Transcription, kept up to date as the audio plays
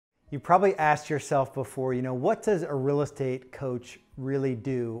You probably asked yourself before, what does a real estate coach really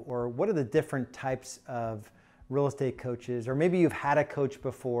do? Or what are the different types of real estate coaches? Or maybe you've had a coach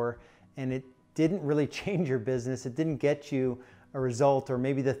before and it didn't really change your business. It didn't get you a result or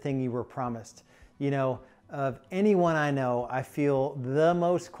maybe the thing you were promised. Of anyone I know, I feel the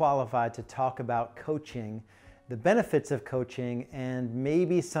most qualified to talk about coaching, the benefits of coaching, and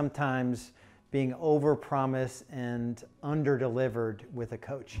maybe sometimes being overpromised and under-delivered with a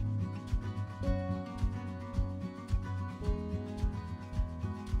coach.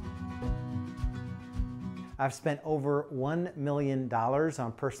 I've spent over $1 million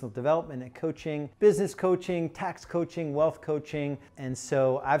on personal development and coaching, business coaching, tax coaching, wealth coaching. And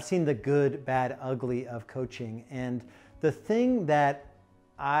so I've seen the good, bad, ugly of coaching. And the thing that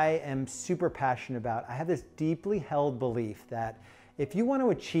I am super passionate about, I have this deeply held belief that if you want to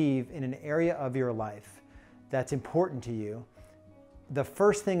achieve in an area of your life that's important to you, the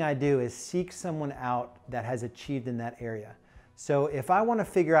first thing I do is seek someone out that has achieved in that area. So if I want to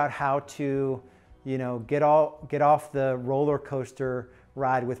figure out how to get off the roller coaster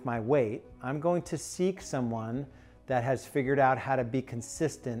ride with my weight, I'm going to seek someone that has figured out how to be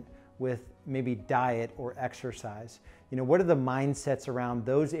consistent with maybe diet or exercise. What are the mindsets around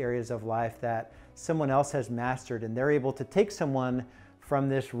those areas of life that someone else has mastered, and they're able to take someone from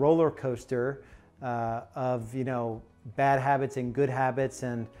this roller coaster of bad habits and good habits,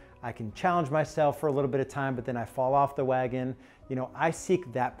 and I can challenge myself for a little bit of time, but then I fall off the wagon. I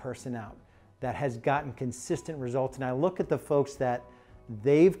seek that person out that has gotten consistent results, and I look at the folks that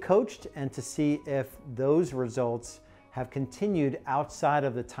they've coached and to see if those results have continued outside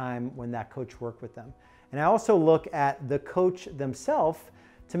of the time when that coach worked with them. And I also look at the coach themselves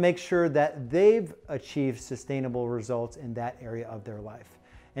to make sure that they've achieved sustainable results in that area of their life.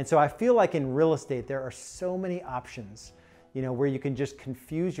 And so I feel like in real estate, there are so many options, where you can just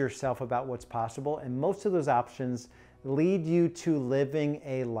confuse yourself about what's possible. And most of those options lead you to living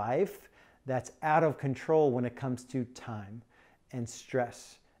a life that's out of control when it comes to time and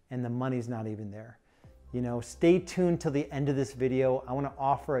stress, and the money's not even there. Stay tuned till the end of this video. I want to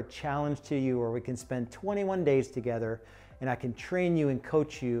offer a challenge to you where we can spend 21 days together and I can train you and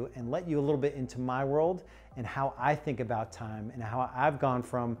coach you and let you a little bit into my world and how I think about time and how I've gone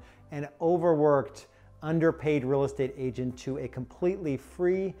from an overworked, underpaid real estate agent to a completely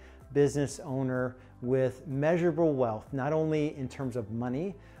free business owner with measurable wealth, not only in terms of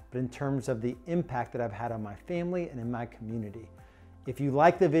money, but in terms of the impact that I've had on my family and in my community. If you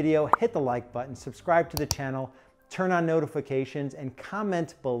like the video, hit the like button, subscribe to the channel, turn on notifications, and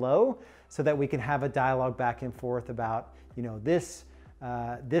comment below so that we can have a dialogue back and forth about this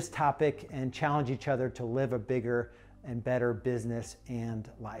topic and challenge each other to live a bigger and better business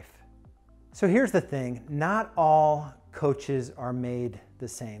and life. So here's the thing, not all coaches are made the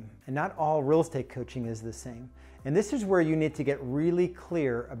same, and not all real estate coaching is the same. And this is where you need to get really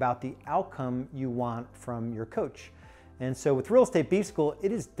clear about the outcome you want from your coach. And so with Real Estate B-School,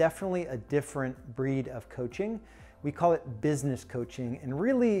 it is definitely a different breed of coaching. We call it business coaching, and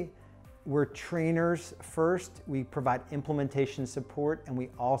really we're trainers first. We provide implementation support, and we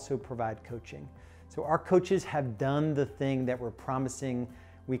also provide coaching. So our coaches have done the thing that we're promising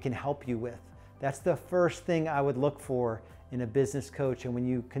we can help you with. That's the first thing I would look for in a business coach. And when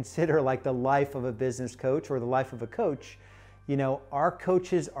you consider like the life of a business coach or the life of a coach, our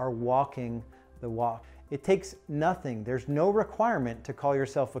coaches are walking the walk. It takes nothing. There's no requirement to call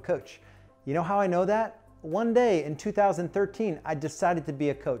yourself a coach. You know how I know that? One day in 2013, I decided to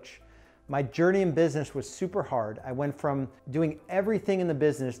be a coach. My journey in business was super hard. I went from doing everything in the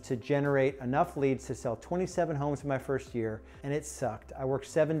business to generate enough leads to sell 27 homes in my first year, and it sucked. I worked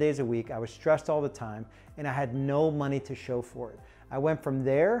 7 days a week. I was stressed all the time, and I had no money to show for it. I went from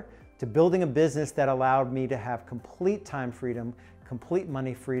there to building a business that allowed me to have complete time freedom, complete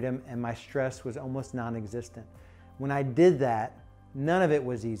money freedom, and my stress was almost non-existent. When I did that, none of it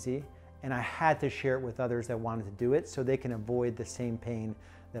was easy, and I had to share it with others that wanted to do it so they can avoid the same pain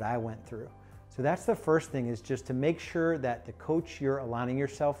that I went through. So that's the first thing, is just to make sure that the coach you're aligning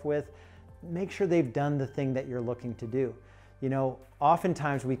yourself with, make sure they've done the thing that you're looking to do.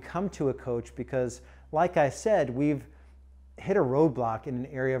 Oftentimes we come to a coach because, like I said, we've hit a roadblock in an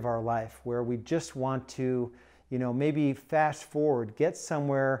area of our life where we just want to maybe fast forward, get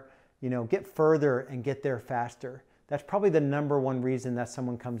somewhere, get further and get there faster. That's probably the number one reason that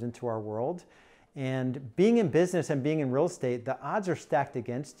someone comes into our world. And being in business and being in real estate, the odds are stacked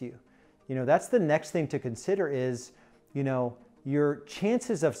against you. That's the next thing to consider is, your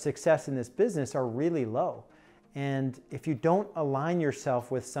chances of success in this business are really low. And if you don't align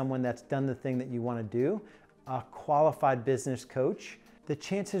yourself with someone that's done the thing that you want to do, a qualified business coach, the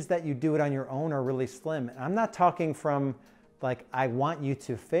chances that you do it on your own are really slim. And I'm not talking from like, I want you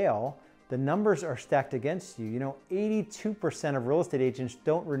to fail. The numbers are stacked against you. You know, 82% of real estate agents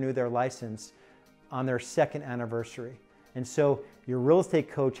don't renew their license on their second anniversary. And so your real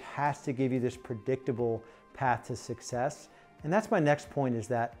estate coach has to give you this predictable path to success. And that's my next point, is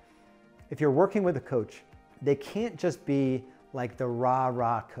that if you're working with a coach, they can't just be like the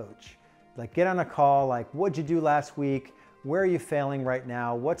rah-rah coach. Like, get on a call, like, what'd you do last week? Where are you failing right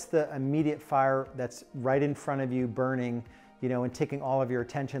now? What's the immediate fire that's right in front of you burning, you know, and taking all of your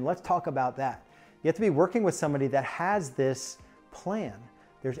attention? Let's talk about that. You have to be working with somebody that has this plan.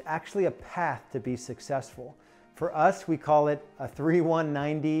 There's actually a path to be successful. For us, we call it a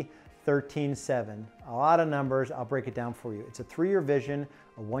 3-1-90, 13-7. A lot of numbers. I'll break it down for you. It's a 3-year vision,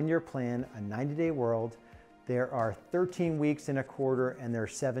 a 1-year plan, a 90-day world. There are 13 weeks in a quarter, and there are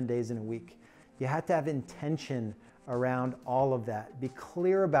 7 days in a week. You have to have intention around all of that. Be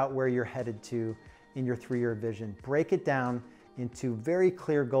clear about where you're headed to in your 3-year vision. Break it down into very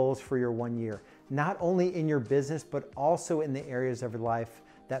clear goals for your 1 year, not only in your business, but also in the areas of your life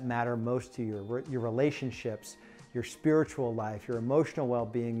that matter most to you, your relationships, your spiritual life, your emotional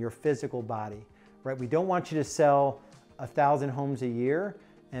well-being, your physical body, right? We don't want you to sell 1,000 homes a year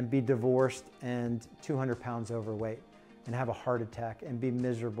and be divorced and 200 pounds overweight and have a heart attack and be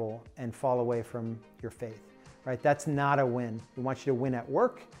miserable and fall away from your faith, right? That's not a win. We want you to win at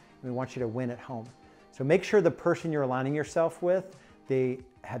work, and we want you to win at home. So make sure the person you're aligning yourself with, they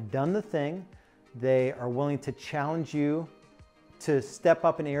have done the thing, they are willing to challenge you to step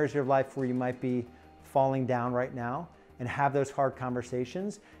up in areas of your life where you might be falling down right now, and have those hard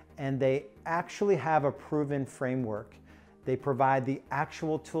conversations, and they actually have a proven framework. They provide the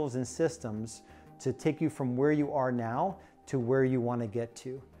actual tools and systems to take you from where you are now to where you want to get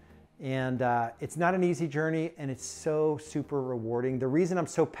to. And it's not an easy journey, and it's so super rewarding. The reason I'm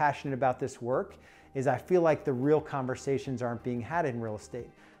so passionate about this work is I feel like the real conversations aren't being had in real estate.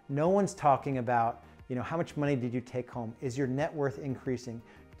 No one's talking about, you know, how much money did you take home? Is your net worth increasing?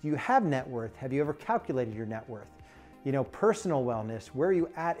 Do you have net worth? Have you ever calculated your net worth? You know, personal wellness, where are you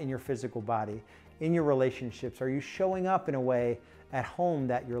at in your physical body, in your relationships? Are you showing up in a way at home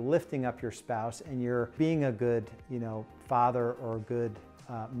that you're lifting up your spouse and you're being a good, you know, father or a good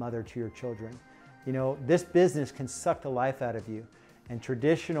mother to your children? You know, this business can suck the life out of you, and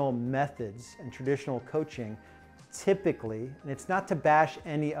traditional methods and traditional coaching typically, and it's not to bash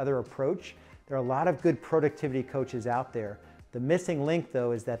any other approach, there are a lot of good productivity coaches out there. The missing link,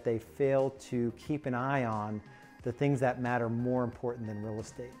 though, is that they fail to keep an eye on the things that matter more important than real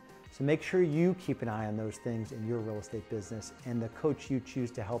estate. So make sure you keep an eye on those things in your real estate business and the coach you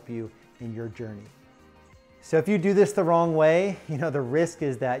choose to help you in your journey. So if you do this the wrong way, you know, the risk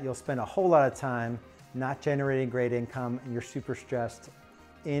is that you'll spend a whole lot of time not generating great income, and you're super stressed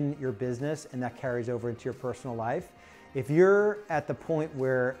in your business, and that carries over into your personal life. If you're at the point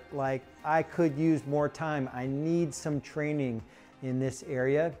where, like, I could use more time, I need some training in this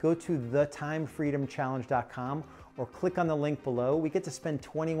area, go to thetimefreedomchallenge.com or click on the link below. We get to spend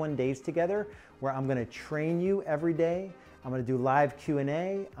 21 days together where I'm gonna train you every day. I'm gonna do live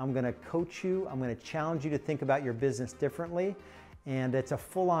Q&A. I'm gonna coach you. I'm gonna challenge you to think about your business differently. And it's a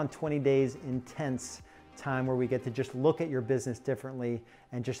full-on 20 days intense time where we get to just look at your business differently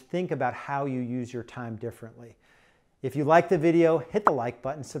and just think about how you use your time differently. If you like the video, hit the like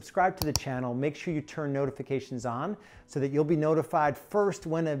button, subscribe to the channel, make sure you turn notifications on so that you'll be notified first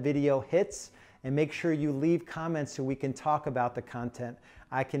when a video hits, and make sure you leave comments so we can talk about the content.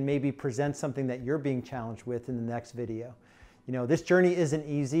 I can maybe present something that you're being challenged with in the next video. You know, this journey isn't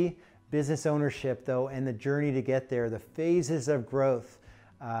easy. Business ownership, though, and the journey to get there, the phases of growth,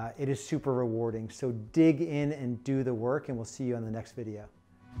 it is super rewarding. So dig in and do the work, and we'll see you on the next video.